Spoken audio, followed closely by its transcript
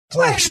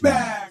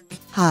Flashback!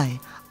 Hi,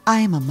 I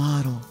am a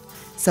model,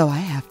 so I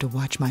have to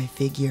watch my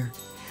figure,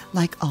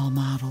 like all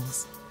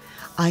models.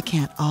 I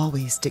can't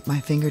always stick my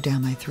finger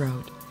down my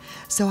throat,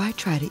 so I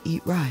try to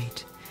eat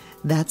right.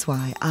 That's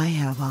why I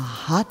have a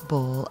hot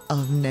bowl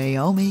of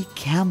Naomi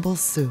Campbell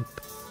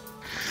soup.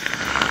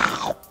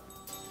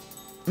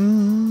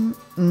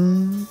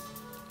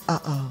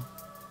 Uh-oh.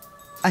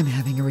 I'm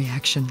having a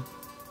reaction.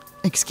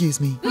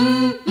 Excuse me.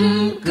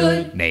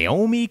 Good.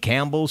 Naomi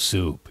Campbell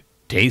soup.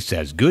 Tastes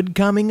as good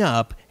coming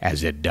up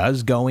as it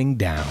does going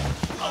down.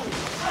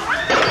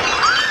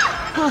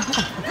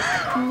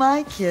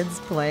 My kids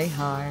play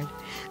hard,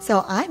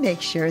 so I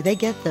make sure they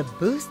get the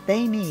boost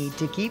they need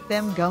to keep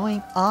them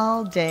going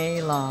all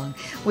day long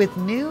with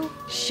new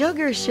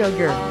Sugar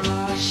Sugar.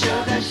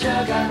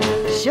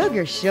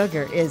 Sugar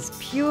Sugar is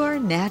pure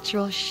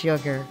natural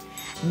sugar.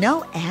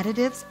 No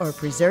additives or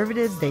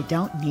preservatives they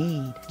don't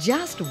need.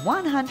 Just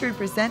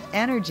 100%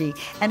 energy.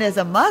 And as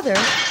a mother,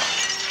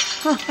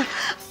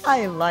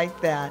 I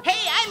like that.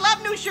 Hey, I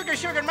love new Sugar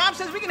Sugar. And Mom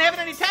says we can have it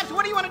any time. So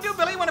what do you want to do,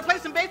 Billy? You want to play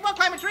some baseball,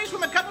 climb a tree,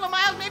 swim a couple of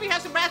miles, maybe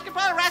have some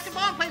basketball or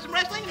racquetball and play some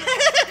wrestling?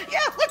 Yeah,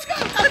 let's go.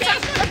 Okay,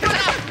 let's go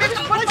now.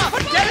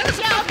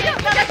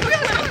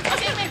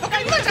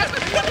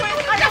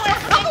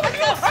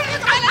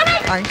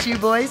 Aren't you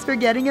boys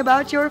forgetting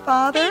about your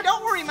father? Hey,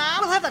 don't worry,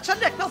 Mom. We'll have that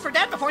Sunday bill for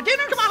Dad before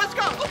dinner. Come on, let's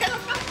go. Okay,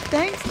 let's go.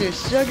 Thanks to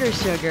Sugar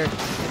Sugar.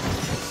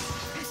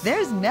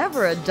 There's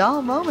never a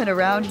dull moment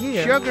around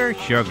here. Sugar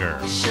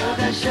Sugar.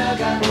 Sugar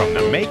Sugar. From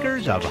the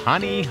makers of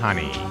Honey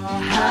Honey.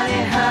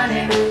 Honey,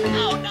 honey.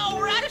 Oh, no,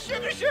 we're out of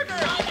Sugar Sugar.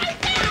 Oh, my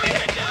God.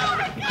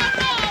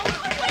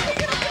 What are we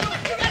going to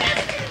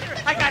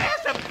do? I got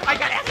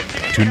to ask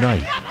him.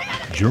 Tonight,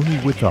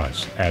 journey with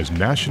us as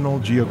National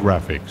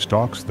Geographic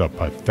stalks the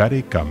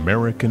pathetic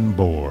American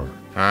boar.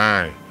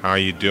 Hi, how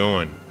you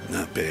doing?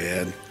 Not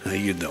bad. How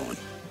you doing?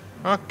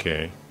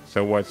 Okay,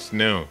 so what's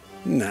new?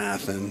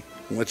 Nothing.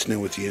 What's new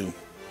with you?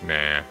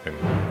 Nothing.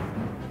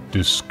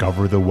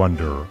 Discover the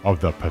wonder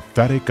of the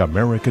pathetic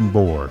American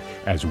boar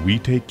as we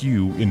take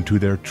you into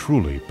their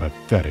truly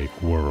pathetic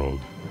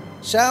world.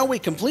 So we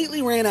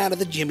completely ran out of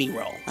the Jimmy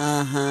roll.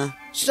 Uh-huh.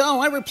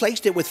 So I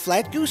replaced it with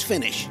flat goose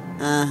finish.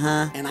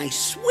 Uh-huh. And I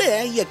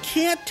swear you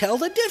can't tell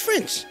the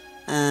difference.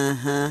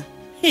 Uh-huh.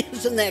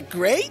 Isn't that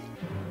great?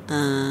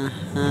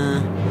 Uh-huh.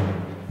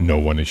 No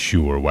one is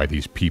sure why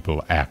these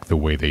people act the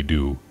way they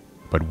do,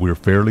 but we're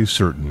fairly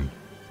certain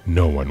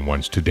no one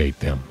wants to date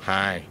them.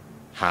 Hi,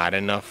 hot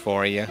enough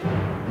for you?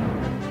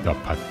 The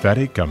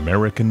Pathetic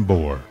American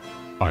Boar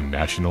on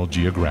National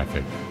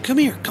Geographic. Come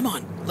here, come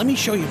on. Let me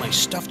show you my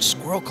stuffed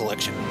squirrel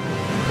collection.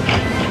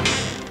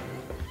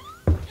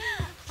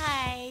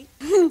 Hi.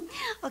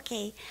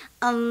 Okay,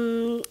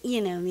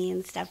 you know me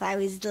and stuff. I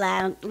was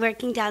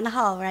working down the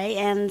hall, right?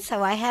 And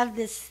so I have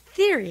this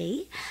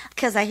theory,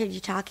 because I heard you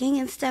talking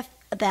and stuff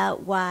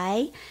about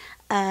why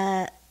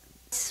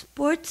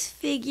sports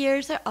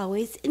figures are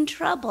always in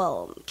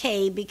trouble,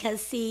 okay?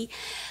 Because, see,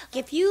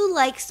 if you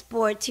like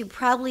sports, you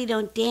probably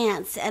don't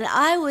dance. And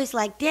I always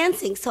liked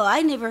dancing, so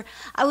I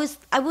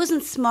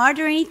wasn't smart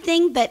or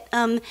anything, but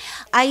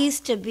I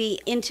used to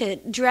be into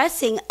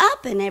dressing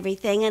up and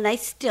everything, and I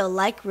still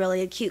like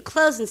really cute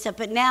clothes and stuff,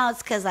 but now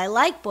it's because I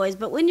like boys.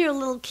 But when you're a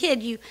little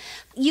kid, you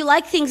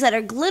like things that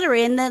are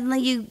glittery, and then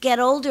you get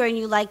older and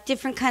you like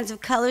different kinds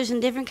of colors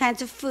and different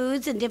kinds of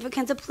foods and different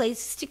kinds of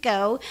places to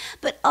go.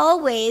 But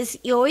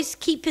you always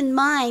keep in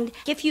mind,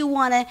 if you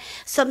want to,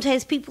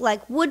 sometimes people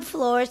like wood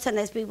floors,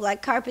 sometimes people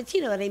like carpets,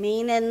 you know what I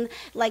mean? And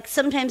like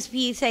sometimes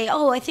you say,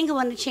 oh, I think I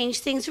want to change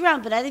things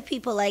around, but other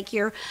people like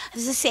it's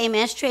the same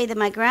ashtray that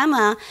my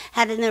grandma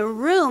had in her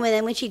room, and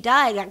then when she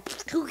died, like,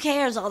 who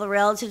cares? All the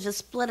relatives just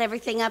split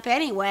everything up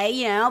anyway,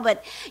 you know?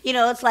 But, you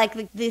know, it's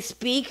like the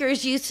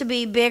speakers used to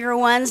be bigger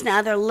ones,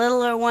 now they're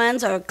littler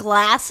ones, or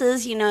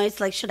glasses, you know, it's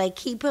like, should I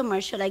keep them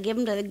or should I give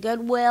them to the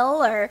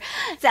Goodwill or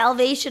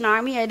Salvation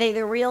Army? Are they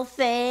the real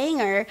thing?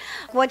 Or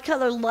what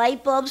color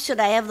light bulbs? Should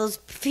I have those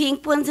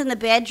pink ones in the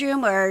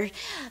bedroom or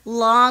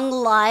long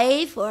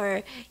life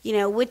or, you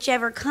know,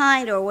 whichever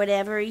kind or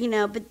whatever, you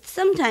know? But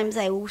sometimes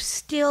I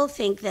still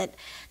think that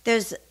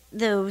there's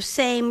the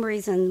same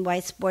reason why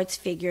sports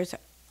figures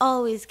are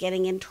always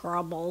getting in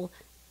trouble.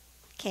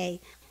 Okay,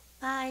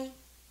 bye.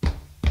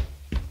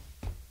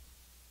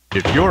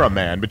 If you're a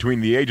man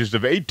between the ages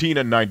of 18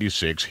 and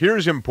 96,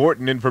 here's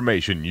important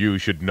information you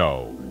should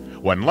know.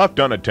 When left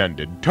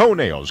unattended,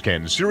 toenails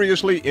can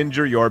seriously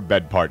injure your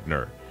bed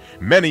partner.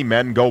 Many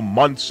men go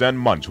months and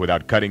months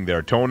without cutting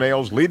their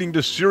toenails, leading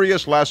to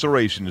serious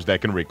lacerations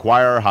that can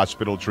require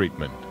hospital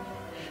treatment.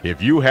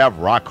 If you have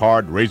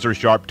rock-hard,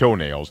 razor-sharp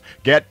toenails,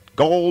 get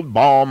Gold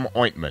Balm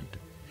Ointment.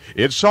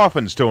 It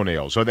softens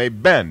toenails so they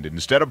bend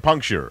instead of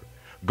puncture.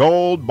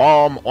 Gold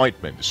Balm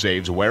Ointment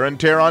saves wear and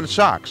tear on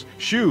socks,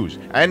 shoes,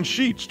 and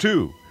sheets,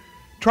 too.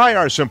 Try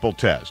our simple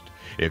test.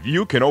 If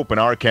you can open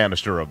our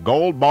canister of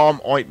Gold Balm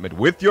Ointment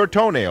with your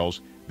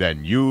toenails,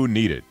 then you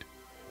need it.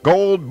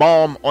 Gold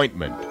Balm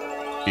Ointment.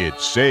 It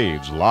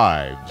saves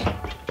lives.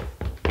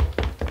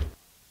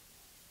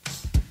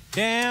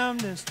 Jam,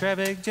 this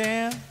traffic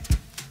jam.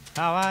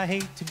 how I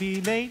hate to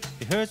be late.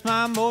 It hurts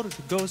my motor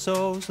to go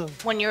so slow.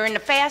 When you're in the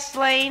fast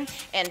lane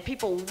and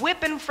people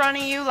whip in front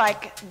of you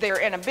like they're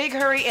in a big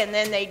hurry and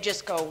then they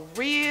just go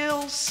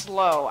real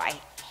slow. I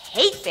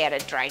hate that.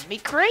 It drives me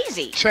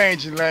crazy.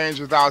 Changing lanes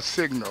without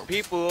signal.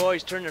 People who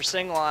always turn their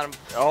signal on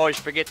always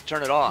forget to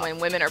turn it off. When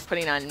women are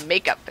putting on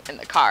makeup in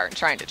the car and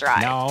trying to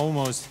drive. Now I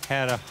almost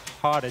had a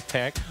heart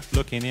attack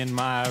looking in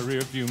my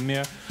rearview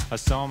mirror. I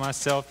saw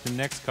myself the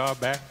next car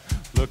back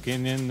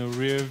looking in the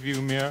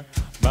rearview mirror.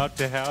 About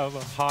to have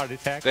a heart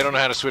attack. They don't know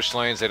how to switch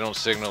lanes, they don't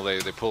signal, they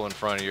pull in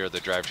front of you or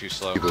they drive too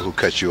slow. People who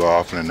cut you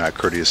off and are not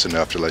courteous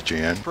enough to let you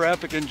in.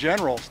 Traffic in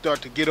general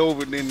start to get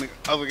over and then the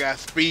other guy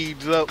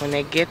speeds up. When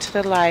they get to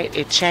the light,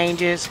 it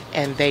changes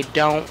and they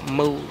don't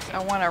move. I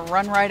want to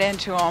run right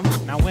into them.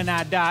 Now when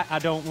I die, I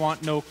don't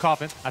want no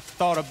coffin. I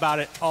thought about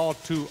it all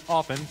too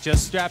often.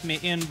 Just strap me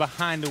in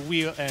behind the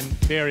wheel and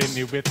bury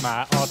me with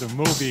my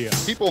automobile.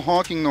 People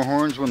honking their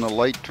horns when the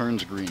light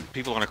turns green.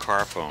 People on a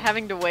car phone.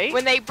 Having to wait.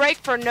 When they brake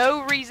for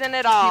no reason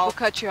at all. People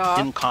cut you off.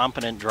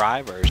 Incompetent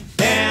drivers.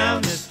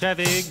 Damn this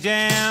traffic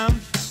jam.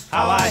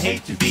 How I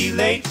hate to be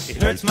late.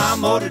 It hurts my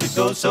motor to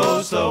go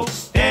so slow.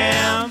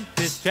 Damn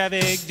this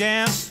traffic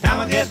jam.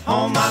 Time I get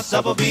home, my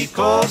supper'll be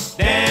cold.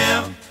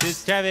 Damn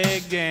this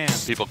traffic jam.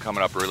 People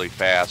coming up really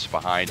fast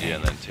behind you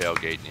and then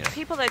tailgating you.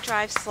 People that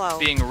drive slow.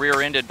 Being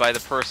rear-ended by the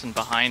person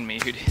behind me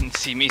who didn't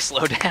see me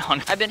slow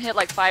down. I've been hit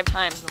like 5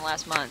 times in the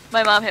last month.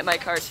 My mom hit my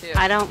car too.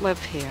 I don't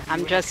live here.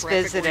 I'm just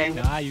visiting.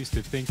 Now, I used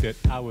to think that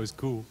I was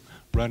cool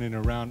running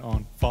around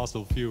on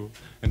fossil fuel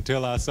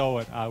until I saw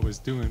what I was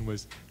doing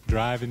was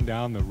driving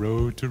down the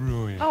road to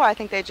ruin. Oh, I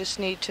think they just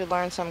need to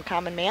learn some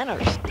common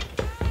manners.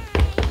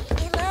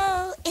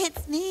 Hello,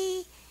 it's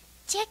me,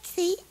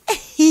 Trixie.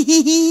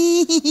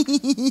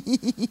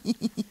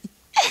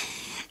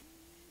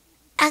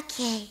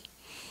 Okay,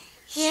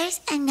 here's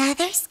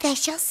another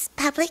special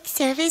public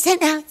service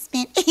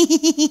announcement.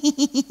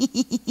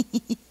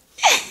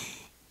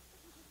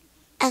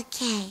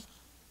 Okay,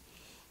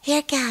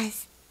 here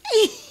goes.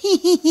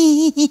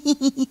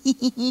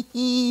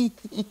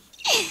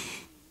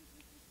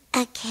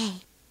 Okay.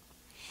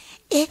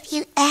 If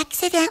you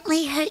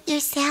accidentally hurt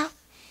yourself,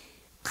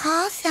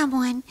 call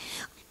someone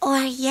or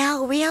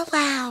yell real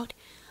loud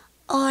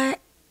or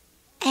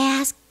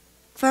ask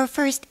for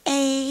first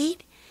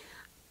aid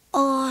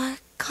or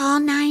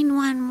call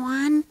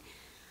 911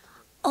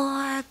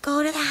 or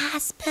go to the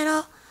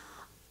hospital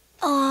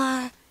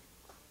or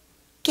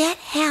get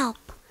help.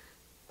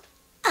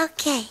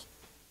 Okay.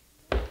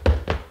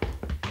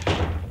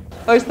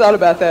 I always thought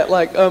about that,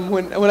 like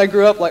when I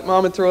grew up, like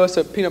Mom would throw us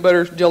a peanut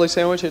butter jelly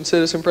sandwich and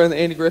sit us in front of the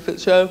Andy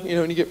Griffith Show, you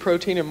know, and you get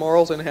protein and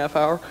morals in a half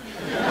hour.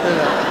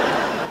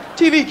 And,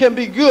 TV can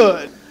be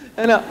good,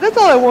 and that's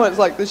all I want is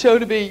like the show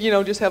to be, you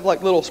know, just have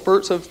like little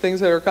spurts of things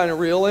that are kind of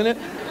real in it.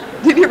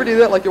 Did you ever do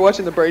that, like you're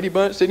watching the Brady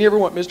Bunch? Didn't you ever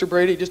want Mr.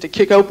 Brady just to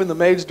kick open the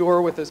maid's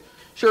door with his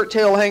shirt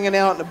tail hanging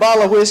out and a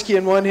bottle of whiskey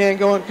in one hand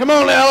going, "Come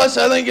on, Alice,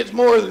 I think it's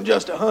more than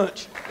just a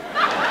hunch."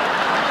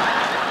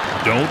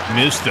 Don't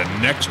miss the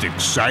next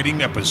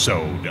exciting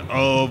episode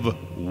of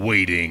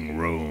Waiting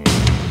Room.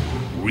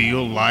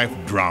 Real-life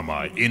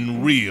drama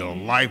in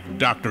real-life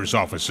doctors'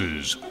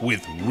 offices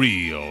with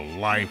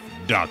real-life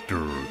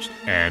doctors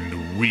and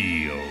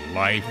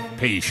real-life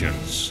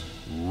patients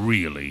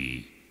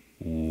really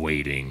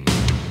waiting.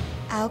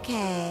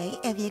 Okay,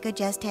 if you could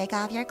just take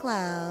off your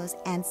clothes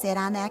and sit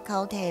on that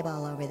cold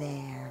table over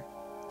there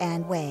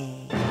and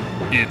wait.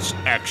 It's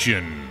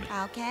action.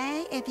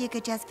 Okay, if you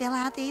could just fill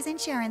out these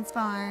insurance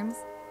forms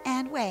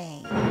and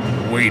wait.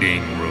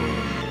 Waiting Room.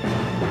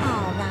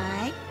 All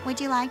right, would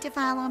you like to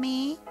follow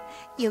me?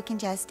 You can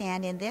just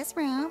stand in this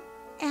room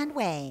and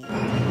wait.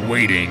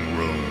 Waiting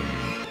Room.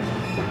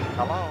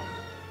 Hello?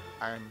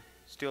 I'm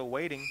still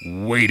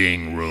waiting.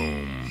 Waiting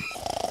Room.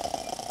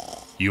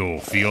 You'll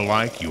feel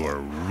like you're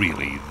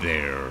really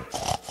there.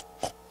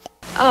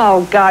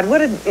 Oh, God,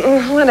 what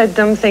a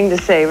dumb thing to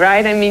say,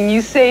 right? I mean,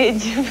 you say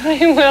it, you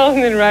play well,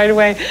 and then right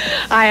away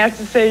I have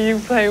to say you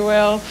play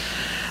well.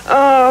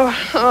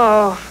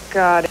 Oh,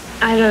 God.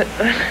 I don't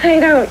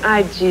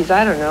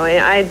know.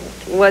 I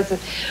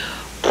wasn't,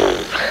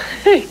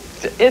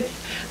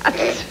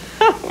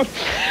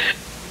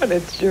 what a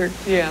jerk,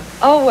 yeah.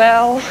 Oh,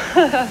 well,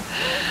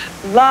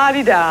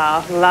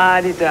 la-di-da,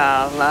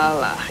 la-di-da,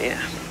 la-la,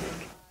 yeah.